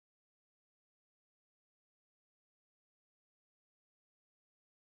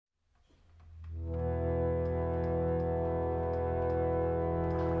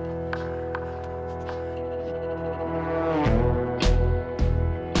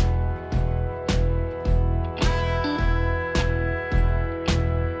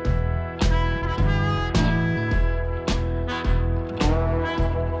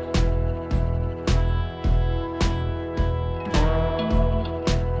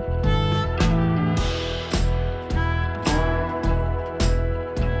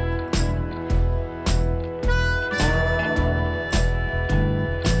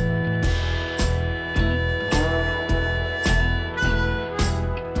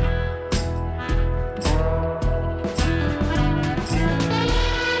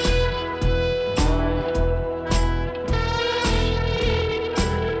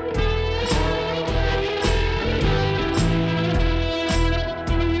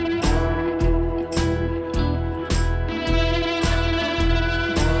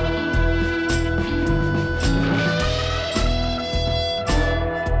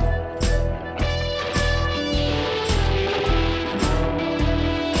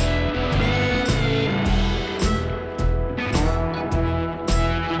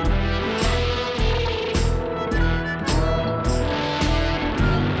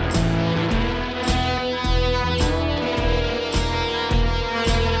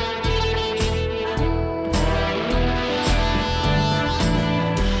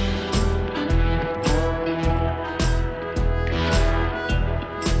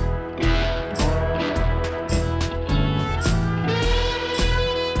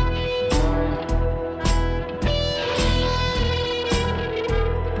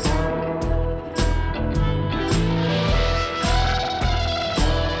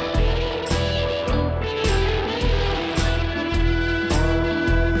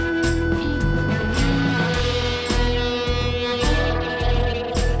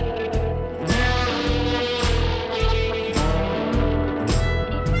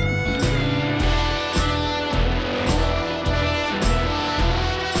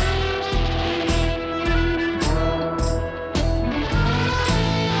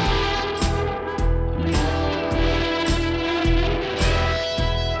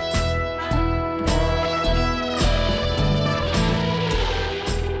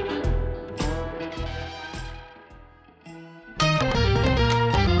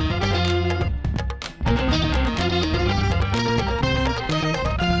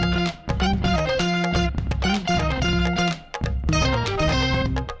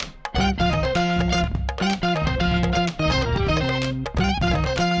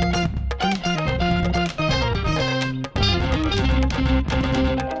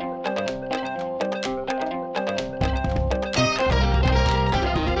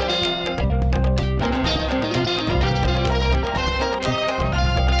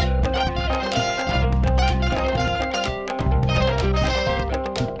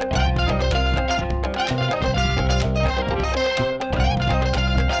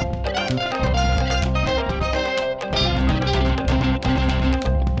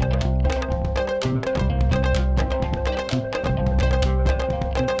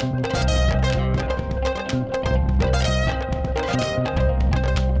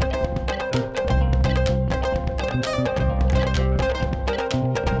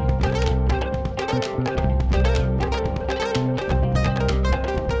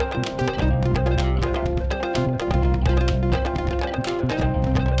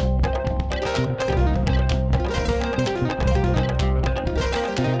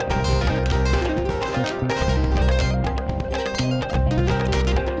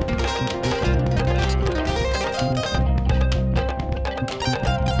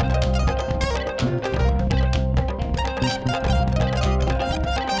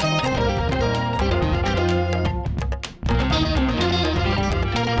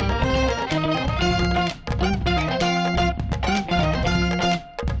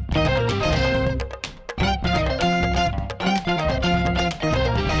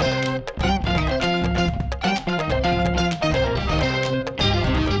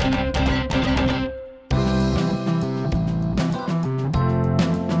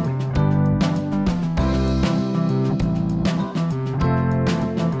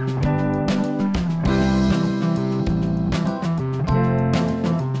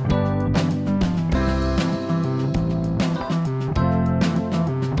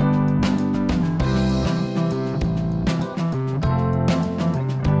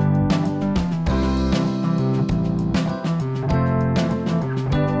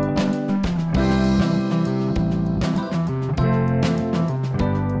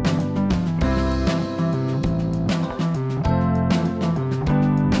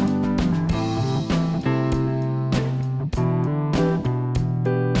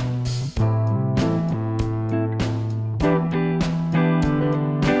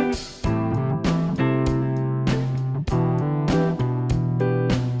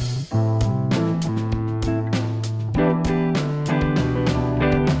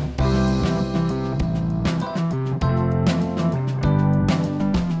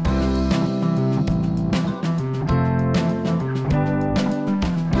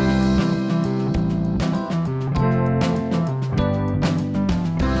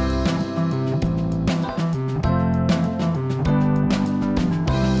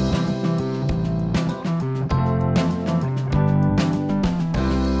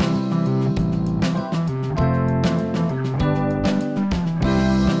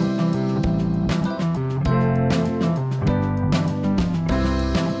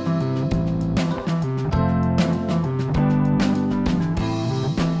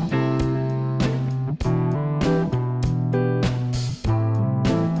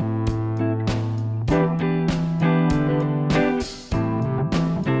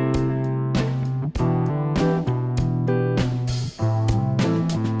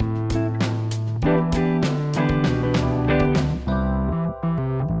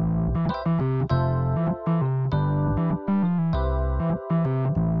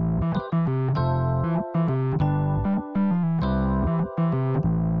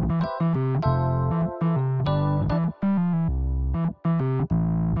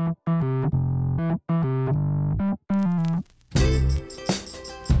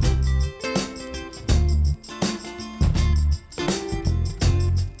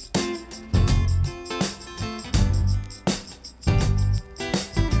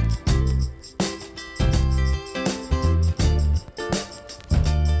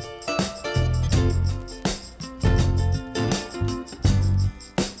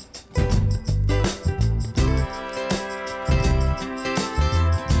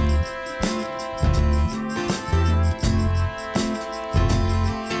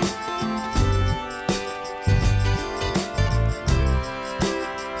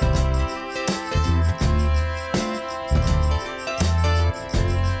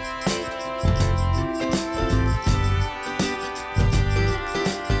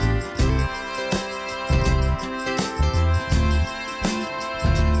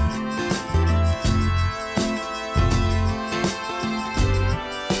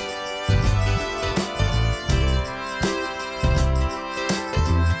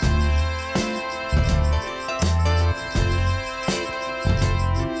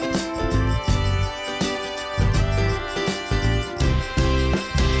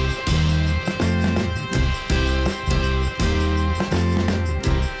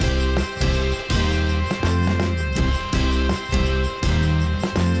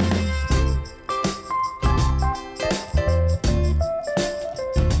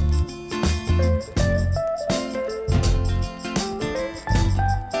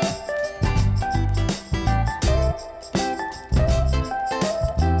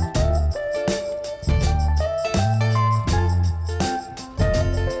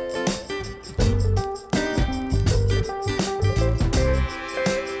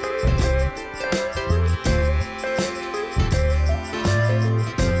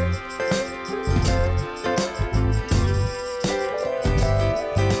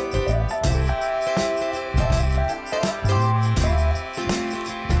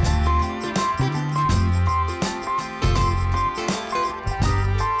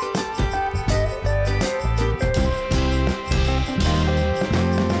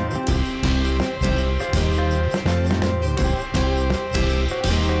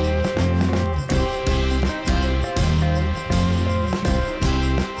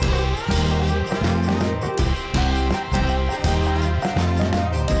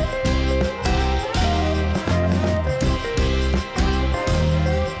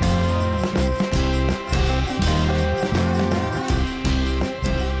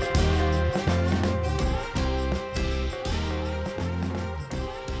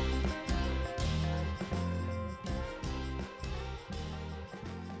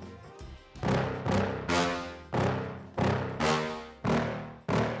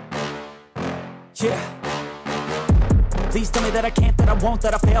Yeah. Please tell me that I can't, that I won't,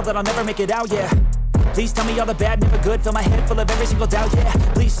 that I fail, that I'll never make it out, yeah. Please tell me all the bad, never good, fill my head full of every single doubt, yeah.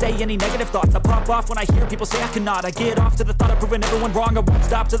 Please say any negative thoughts, I pop off when I hear people say I cannot. I get off to the thought of proving everyone wrong, I won't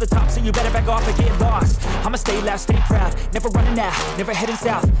stop to the top, so you better back off and get lost. I'ma stay loud, stay proud, never running out, never heading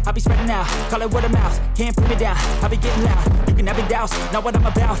south. I'll be spreading out, call it word of mouth, can't put me down, I'll be getting loud. You can have your doubts, not what I'm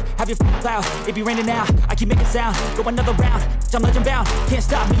about, have your cloud, it be raining now, I keep making sound, go another round, I'm legend bound, can't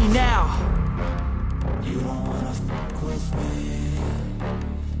stop me now. You don't wanna fuck with me,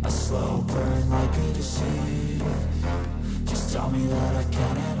 a slow burn like a disease. Just tell me that I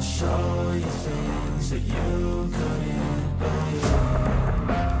can and I'll show you things that you couldn't believe.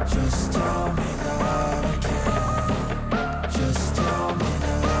 Just tell me that I can. Just tell me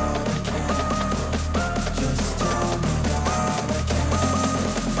that I can. Just tell me that I can.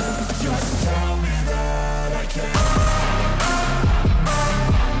 Just tell me that I can.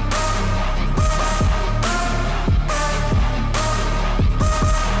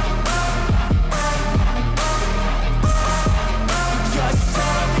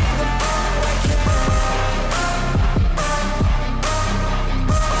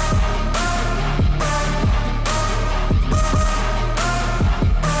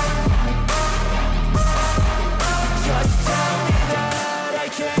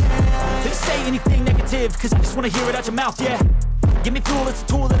 Anything negative, cause I just wanna hear it out your mouth, yeah. Give me fuel, it's a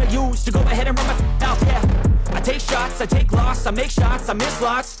tool that I use to go ahead and run my mouth, yeah. I take shots, I take loss, I make shots, I miss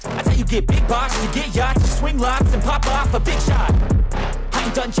lots. That's how you get big box, you get yachts, you swing lots and pop off a big shot. I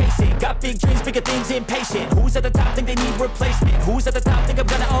ain't done chasing, got big dreams, bigger things, impatient. Who's at the top think they need replacement? Who's at the top think I'm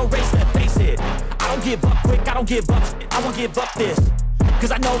gonna erase them? Face it, I don't give up quick, I don't give up shit, I won't give up this.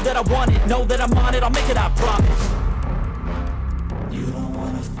 Cause I know that I want it, know that I'm on it, I'll make it, I promise. You don't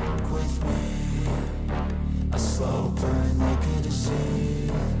wanna fuck with me, a slow burn like a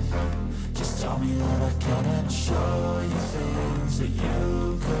disease. Just tell me that I can and I'll show you things that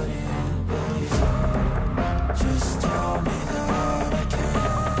you couldn't believe. Just tell me that I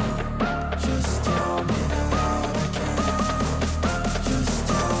can. Just tell me that I can. Just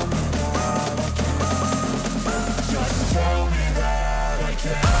tell me that I can. Just tell me that I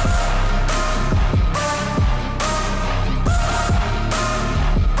can.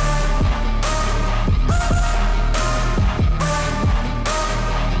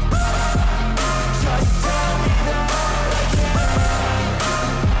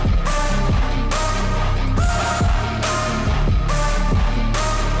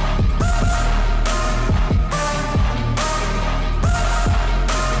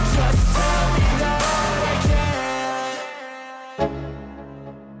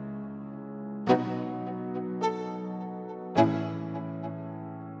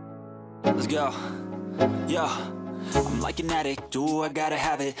 Let's go. Yo, I'm like an addict, do I gotta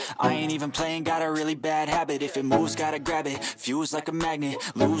have it. I ain't even playing, got a really bad habit. If it moves, gotta grab it, fuse like a magnet.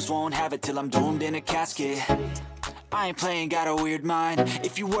 Lose, won't have it till I'm doomed in a casket. I ain't playing, got a weird mind.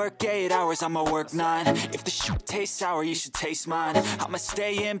 If you work 8 hours, I'ma work 9. If the shit tastes sour, you should taste mine. I'ma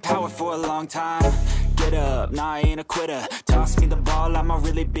stay in power for a long time. Get up, nah, I ain't a quitter. Toss me the ball, I'm a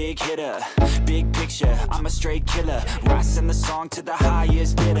really big hitter. Big picture, I'm a straight killer. Rising the song to the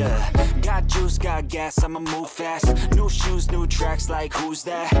highest bidder. Got juice, got gas, I'ma move fast. New shoes, new tracks, like who's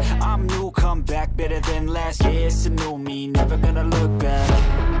that? I'm new, come back, better than last. Yeah, it's a new me, never gonna look back.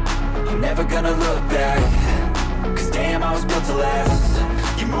 I'm never gonna look back. Cause damn, I was built to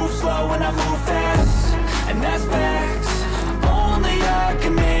last. You move slow and I move fast, and that's facts. Only I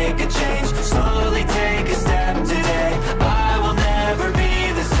can make a change. Slowly take a step today. I will never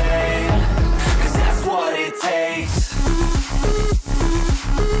be the same. Cause that's what it takes.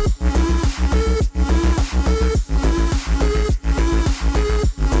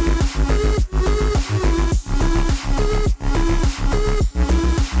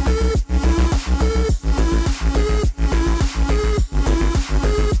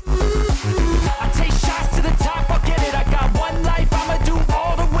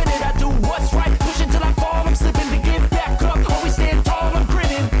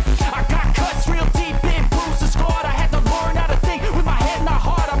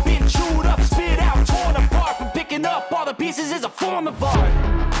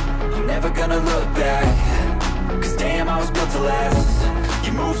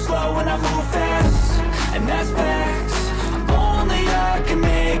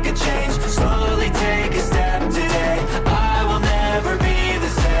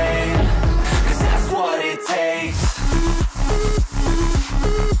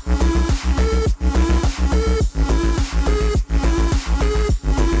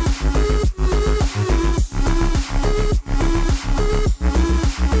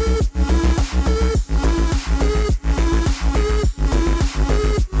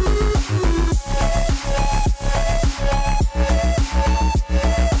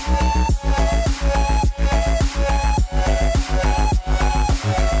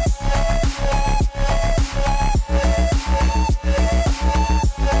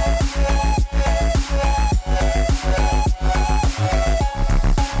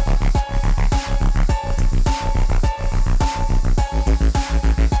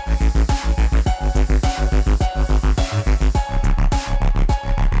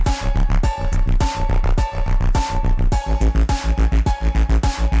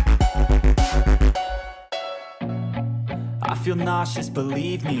 feel nauseous,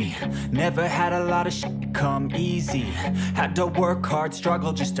 believe me. Never had a lot of shit come easy. Had to work hard,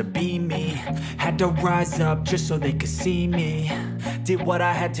 struggle just to be me. Had to rise up just so they could see me. Did what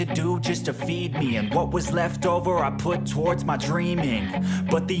I had to do just to feed me. And what was left over I put towards my dreaming.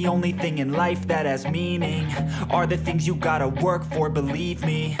 But the only thing in life that has meaning are the things you gotta work for, believe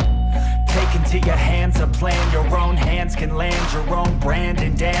me. Take into your hands a plan, your own hands can land your own brand.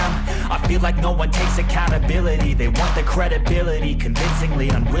 And damn, I feel like no one takes accountability. They want the credibility, convincingly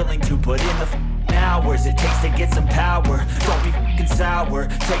unwilling to put in the hours it takes to get some power. Don't be f***ing sour,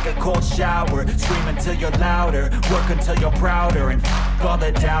 take a cold shower. Scream until you're louder, work until you're prouder. And f*** all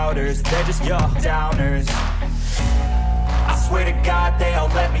the doubters, they're just your downers. I swear to God they all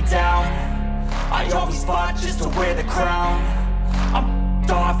let me down. I always fought just to wear the crown. I'm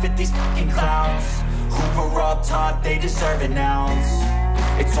off at these fucking clowns who were all taught they deserve an ounce.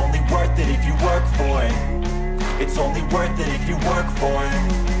 It's only worth it if you work for it. It's only worth it if you work for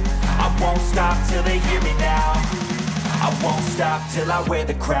it. I won't stop till they hear me now. I won't stop till I wear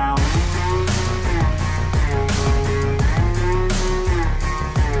the crown.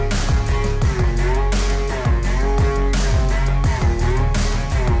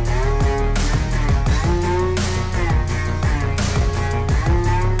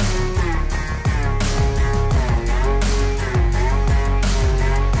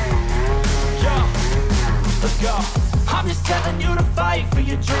 I'm just telling you to fight for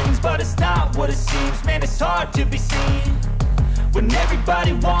your dreams, but it's not what it seems. Man, it's hard to be seen when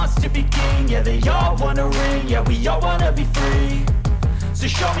everybody wants to be king. Yeah, they all wanna ring, yeah, we all wanna be free. So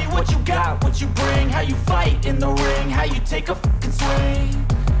show me what you got, what you bring, how you fight in the ring, how you take a fucking swing.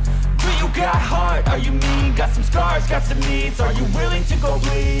 Do you got heart, are you mean? Got some scars, got some needs, are you willing to go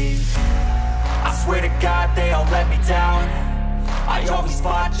bleed? I swear to God they all let me down. I always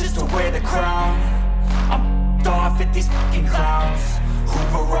fought just to wear the crown. I'm off at these fucking clowns who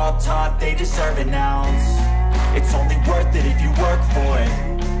were all taught they deserve an ounce. It's only worth it if you work for it.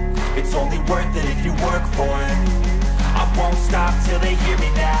 It's only worth it if you work for it. I won't stop till they hear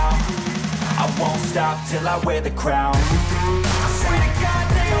me now. I won't stop till I wear the crown. I swear to God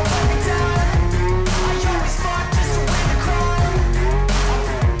they all let me down. I always fought just to wear the crown.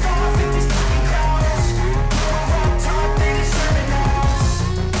 I'm off at these fucking clowns who were all taught they deserve an ounce.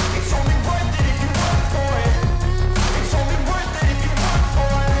 It's only worth it if you work for it. It's only worth it if you work for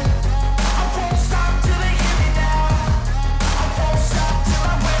it. I won't stop till they hear me now. I won't stop till I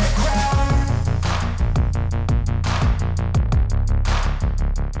wear the crown.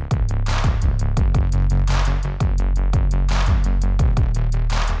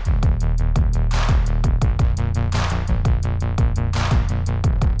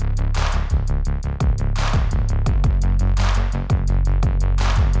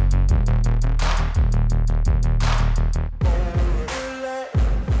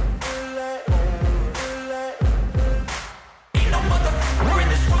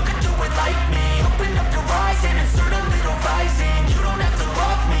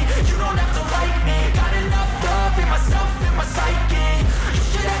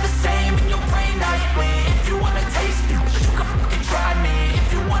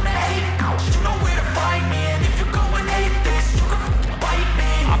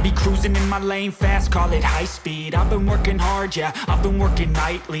 Lane fast, call it high speed. I've been working hard, yeah, I've been working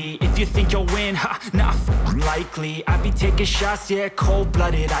nightly. If you think you'll win, ha, not likely. I be taking shots, yeah,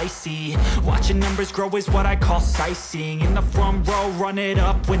 cold-blooded, icy. Watching numbers grow is what I call sightseeing. In the front row, run it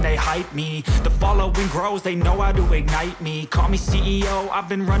up when they hype me. The following grows, they know how to ignite me. Call me CEO, I've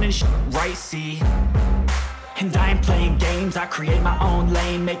been running right, see. And I ain't playing games, I create my own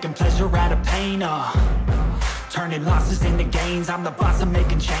lane, making pleasure out of pain, turning losses into gains. I'm the boss, I'm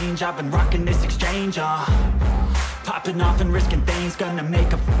making change. I've been rocking this exchange, popping off and risking things. Gonna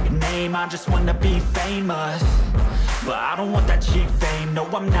make a f***ing name. I just wanna be famous, but I don't want that cheap fame. No,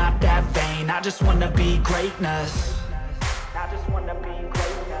 I'm not that vain. I just wanna be greatness. I just wanna be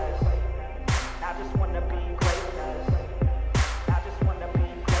greatness. I just wanna be greatness. I just wanna be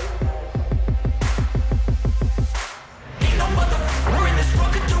greatness. Ain't no motherfucker in this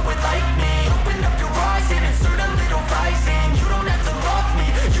world could do it like me. Open up your eyes and insert a little rising. You don't have to love me,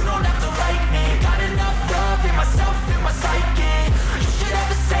 you don't have to like me. Got enough love in myself, in my psyche. You should have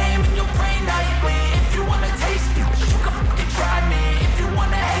the same in your brain nightly. If you wanna taste me, you can fucking try me. If you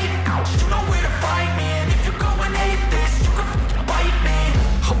wanna hate, you know where to find me. And if you're going hate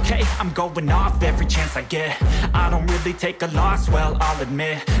I'm going off every chance I get. I don't really take a loss, well, I'll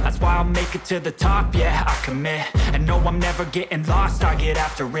admit. That's why I'll make it to the top, yeah, I commit. And no, I'm never getting lost, I get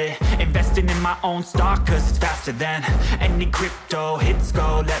after it. Investing in my own stock, cause it's faster than any crypto hits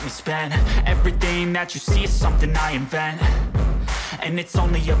go, let me spend. Everything that you see is something I invent, and it's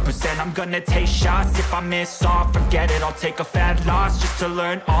only a percent. I'm gonna take shots, if I miss all, forget it. I'll take a fat loss just to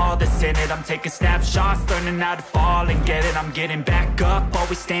learn all that's in it. I'm taking snapshots, learning how to fall and get it. I'm getting back up,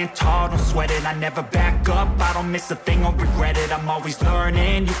 always stand tall, don't sweat it. I never back up, I don't miss a thing or regret it. I'm always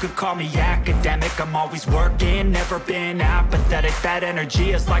learning, you could call me academic. I'm always working, never been apathetic. That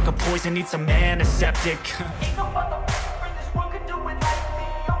energy is like a poison, needs some antiseptic.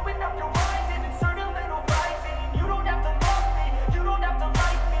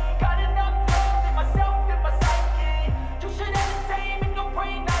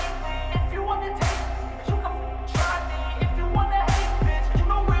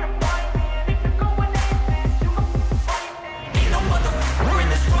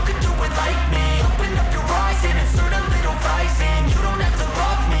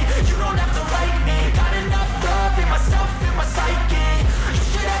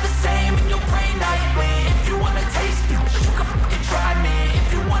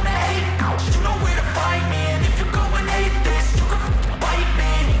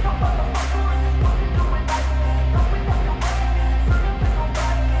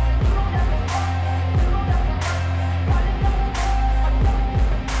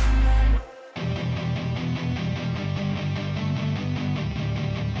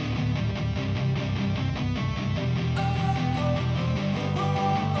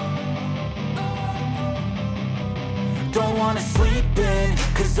 Don't wanna sleep in,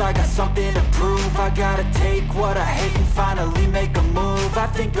 cause I got something to prove. I gotta take what I hate and finally make a move. I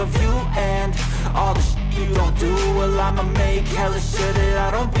think of you and all the shit you don't do. Well, I'ma make hella sure that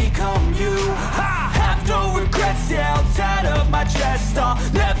I don't become you. I have no regrets, yeah, I'll tie up my chest. I'll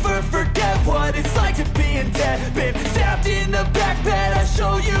never forget what it's like to be in debt. Been stabbed in the back bed, I'll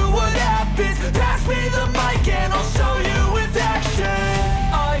show you what happens. Pass me the mic and I'll show you with action.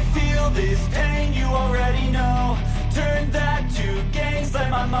 I feel this pain, you already know. Turn that to gains, let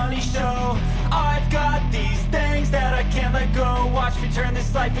my money show. I've got these things that I can't let go. Watch me turn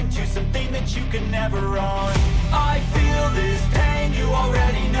this life into something that you can never own. I feel this pain,